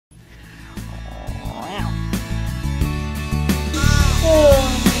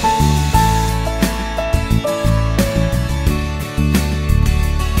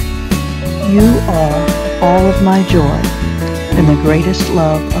You are all of my joy and the greatest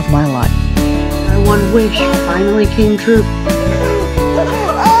love of my life. My one wish finally came true.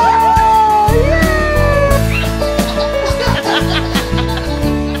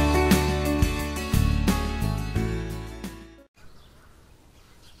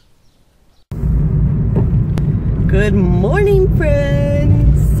 Good morning,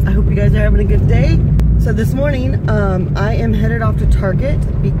 friends. I hope you guys are having a good day. So this morning, I am headed off to Target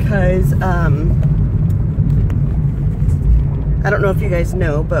because I don't know if you guys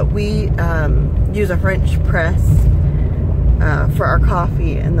know, but we use a French press for our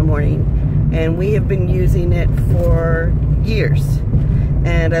coffee in the morning, and we have been using it for years.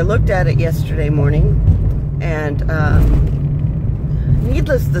 And I looked at it yesterday morning, and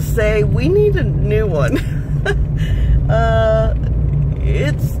needless to say, we need a new one.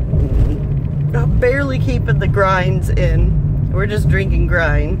 It's barely keeping the grinds in. We're just drinking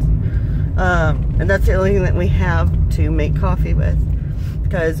grinds. And that's the only thing that we have to make coffee with,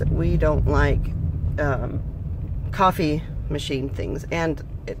 because we don't like coffee machine things. And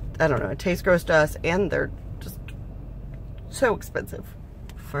I don't know, it tastes gross to us, and they're just so expensive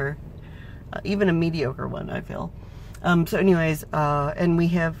for even a mediocre one, I feel. So anyways,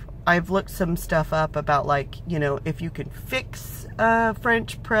 and I've looked some stuff up about, like, you know, if you can fix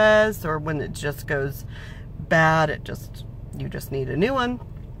French press, or when it just goes bad, you just need a new one.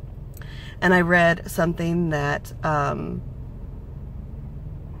 And I read something that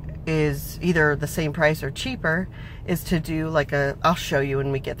is either the same price or cheaper, is to do like I'll show you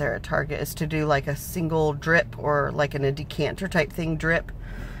when we get there at Target, is to do like a single drip, or like in a decanter type thing, drip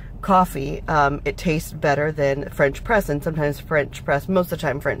coffee. It tastes better than French press, and sometimes French press, most of the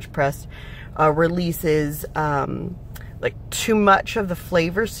time French press releases like too much of the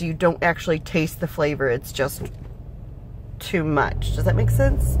flavor, so you don't actually taste the flavor. It's just too much. Does that make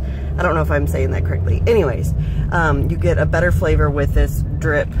sense? I don't know if I'm saying that correctly. Anyways, you get a better flavor with this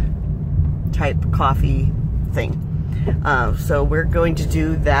drip type coffee thing. So we're going to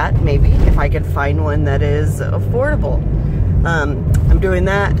do that, maybe, if I can find one that is affordable. I'm doing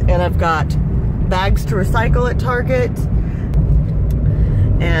that, and I've got bags to recycle at Target,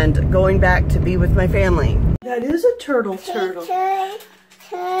 and going back to be with my family. That is a turtle.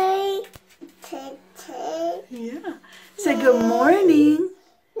 Yeah. Say good morning.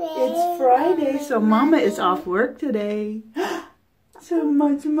 It's Friday, so Mama is off work today. So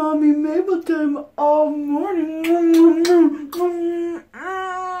much Mommy Mabel time all morning.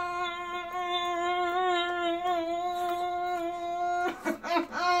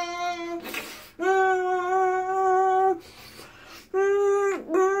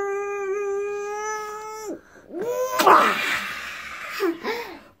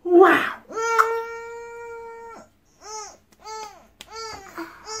 Wow.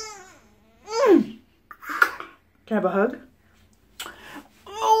 Can I have a hug?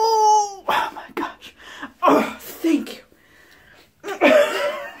 Oh my gosh. Oh, thank you.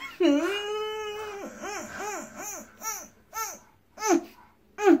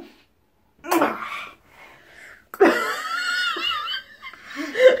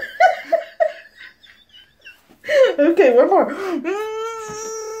 Okay, one more.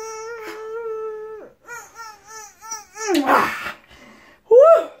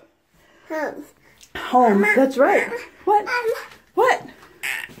 Home. That's right. What? What?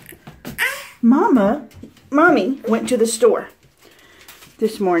 Mommy went to the store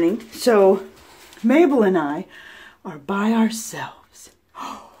this morning, so Mabel and I are by ourselves.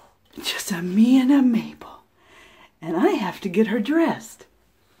 Just me and a Mabel. And I have to get her dressed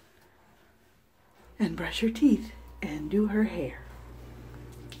and brush her teeth and do her hair.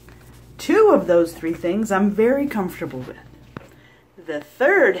 2 of those 3 things I'm very comfortable with. The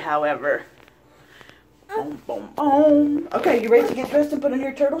third, however, boom, boom, boom. Okay, you ready to get dressed and put on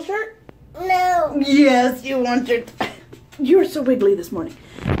your turtle shirt? No. Yes, you want your... You're so wiggly this morning.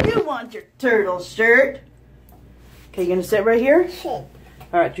 You want your turtle shirt. Okay, you gonna sit right here? Sure.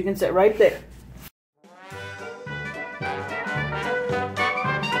 All right, you can sit right there.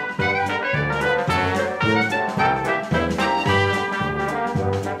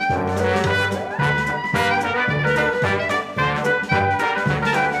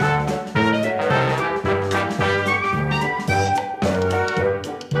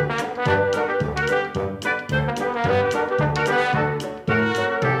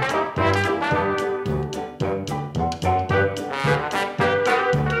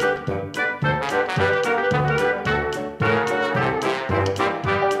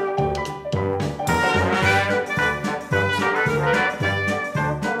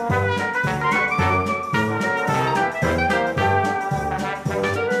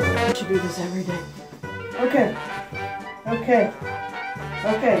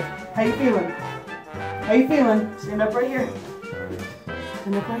 Okay, how you feeling? How you feeling? Stand up right here.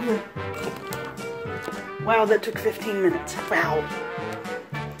 Stand up right here. Wow, that took 15 minutes. Wow.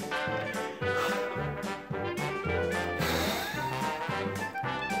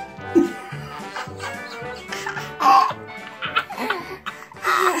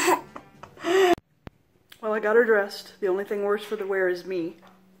 Well, I got her dressed. The only thing worse for the wear is me.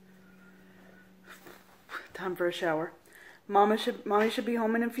 Time for a shower. Mommy should be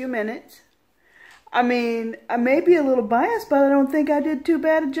home in a few minutes. I mean, I may be a little biased, but I don't think I did too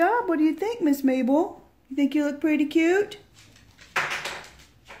bad a job. What do you think, Miss Mabel? You think you look pretty cute?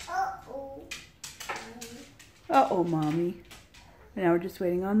 Uh-oh. Uh-oh, Mommy. And now we're just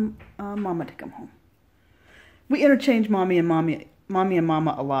waiting on Mama to come home. We interchange Mommy and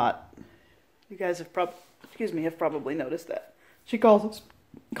Mama a lot. You guys have probably noticed that. She calls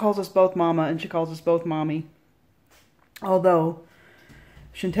us both Mama, and she calls us both Mommy. Although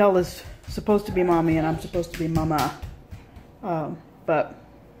Chentel is supposed to be Mommy and I'm supposed to be Mama. But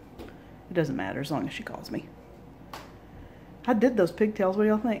it doesn't matter as long as she calls me. I did those pigtails. What do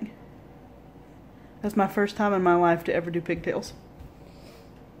y'all think? That's my first time in my life to ever do pigtails.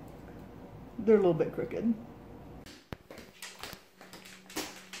 They're a little bit crooked.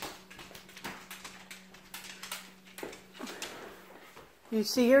 You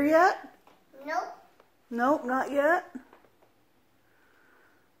see her yet? Nope. Nope, not yet.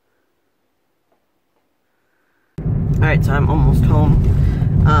 Alright, so I'm almost home.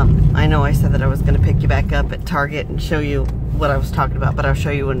 I know I said that I was going to pick you back up at Target and show you what I was talking about, but I'll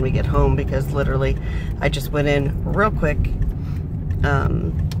show you when we get home because literally I just went in real quick.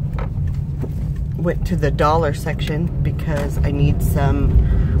 Went to the dollar section because I need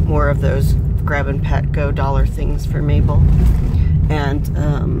some more of those grab and pat go dollar things for Mabel. And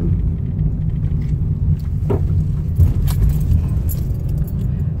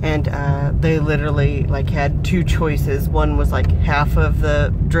they literally like had two choices. One was like half of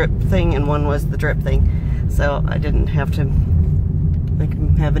the drip thing and one was the drip thing. So I didn't have to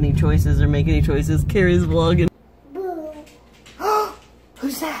like have any choices or make any choices. Carrie's vlogging.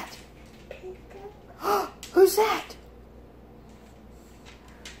 Who's that? Who's that?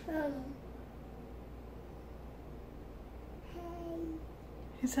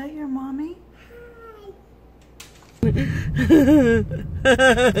 Is that your mommy? That's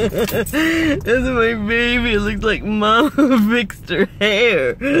my baby. It looks like Mama fixed her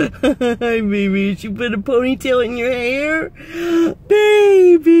hair. Hi, baby. She put a ponytail in your hair?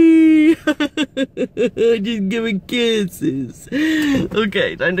 Baby! Just giving kisses.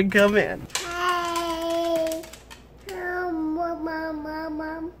 Okay, time to come in. Hi.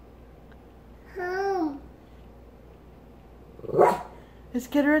 Mom. Let's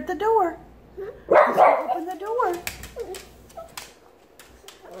get her at the door. Let's open the door.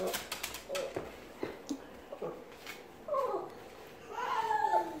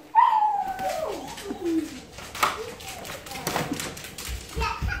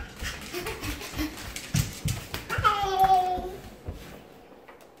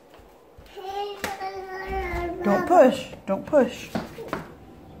 Don't push. Don't push.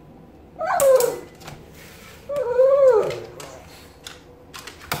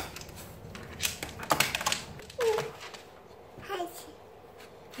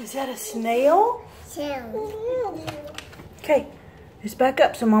 Is that a snail? Okay, just back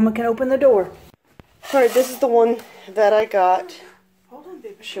up so Mama can open the door. Alright, this is the one that I got. Hold on,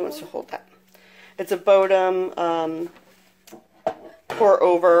 baby. She wants to hold that. It's a Bodum pour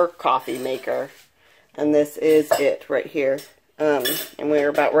over coffee maker. And this is it right here. And we're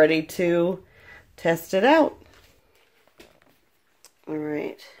about ready to test it out.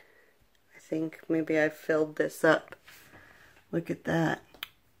 Alright. I think maybe I filled this up. Look at that.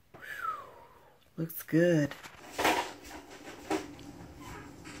 Looks good.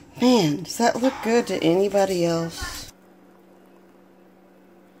 Man, does that look good to anybody else?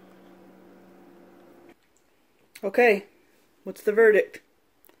 Okay, what's the verdict?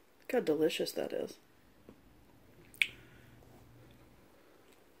 Look how delicious that is.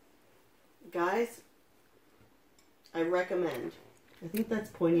 Guys, I recommend. I think that's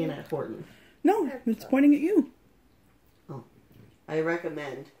pointing at Horton. No, it's pointing at you. Oh, I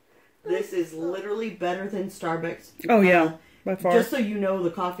recommend. This is literally better than Starbucks. Oh yeah, by far. Just so you know,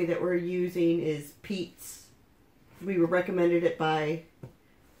 the coffee that we're using is Pete's. We were recommended it by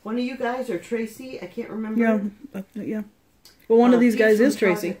one of you guys or Tracy. I can't remember. Yeah. Well, one of these guys is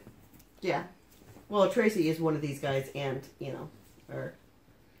Tracy. Yeah. Well, Tracy is one of these guys, and you know, our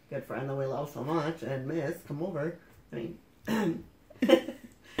good friend that we love so much, and Miss, come over. I mean,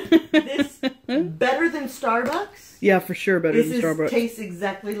 This better than Starbucks. Yeah, for sure better than Starbucks. This tastes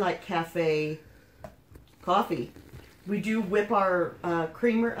exactly like cafe coffee. We do whip our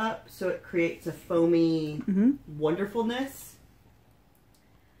creamer up so it creates a foamy wonderfulness.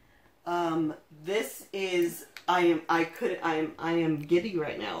 This is I am giddy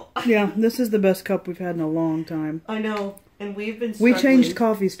right now. Yeah, this is the best cup we've had in a long time. I know, and we've been struggling. We changed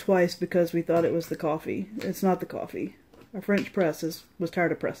coffees twice because we thought it was the coffee. It's not the coffee. Our French press was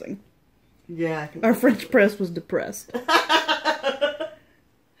tired of pressing. Yeah, our French press was depressed.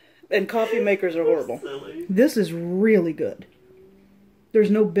 And coffee makers are horrible. Silly. This is really good.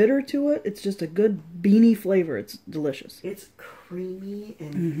 There's no bitter to it. It's just a good beany flavor. It's delicious. It's creamy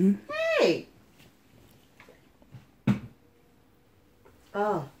and hey.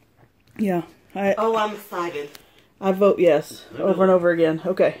 Oh. Yeah. I'm excited. I vote yes over and over again.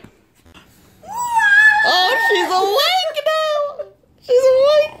 Okay. Oh, she's awake now. She's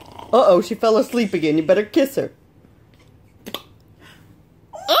awake. Uh-oh, she fell asleep again. You better kiss her.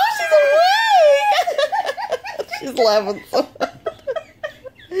 Oh, she's awake. She's laughing so hard.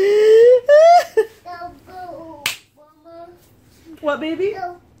 What, baby?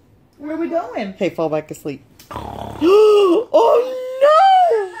 Where are we going? Hey, fall back asleep. Oh,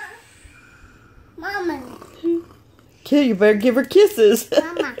 no! Mama. Kid, you better give her kisses.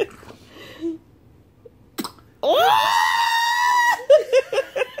 Mama. Oh!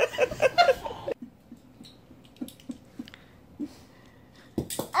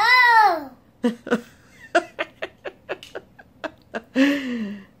 Oh!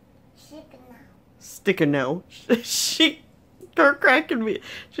 Sticker no. Her cracking me.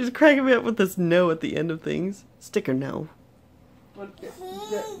 She's cracking me up with this no at the end of things. Sticker no. The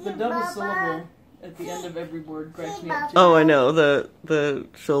double syllable at the end of every word cracks me up too. Oh, I know.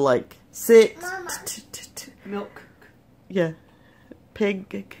 She'll like sit. Milk. Yeah.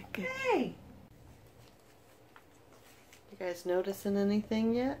 Pig. Hey. You guys noticing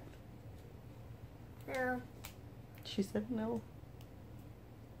anything yet? No. She said no.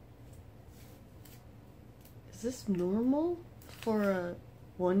 Is this normal for a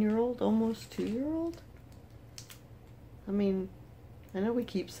 1-year-old, almost 2-year-old? I mean, I know we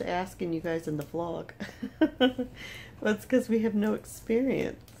keep asking you guys in the vlog. That's because we have no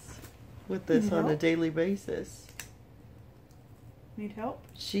experience with this on a daily basis. Need help?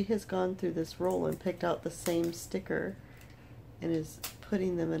 She has gone through this roll and picked out the same sticker and is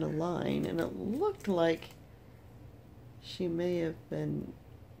putting them in a line, and it looked like she may have been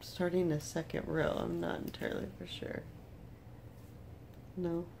starting a second row. I'm not entirely for sure.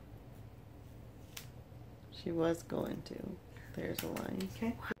 No. She was going to. There's a line.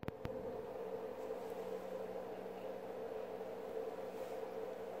 Okay.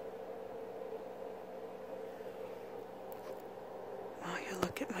 While you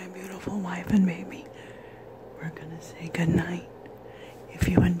look at my beautiful wife and baby, we're gonna say goodnight. If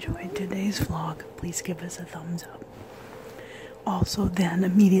you enjoyed today's vlog, please give us a thumbs up. Also, then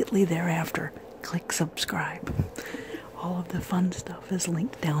immediately thereafter, click subscribe. All of the fun stuff is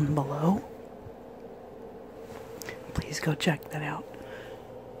linked down below. Please go check that out.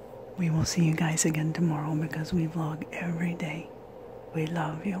 We will see you guys again tomorrow because we vlog every day. We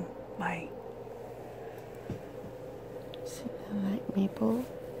love you. Bye. See the night, Maple?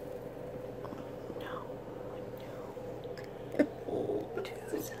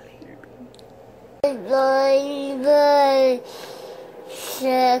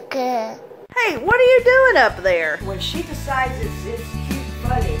 Hey, what are you doing up there? When she decides it's cute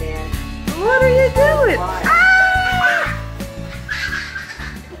funny, then What are you doing?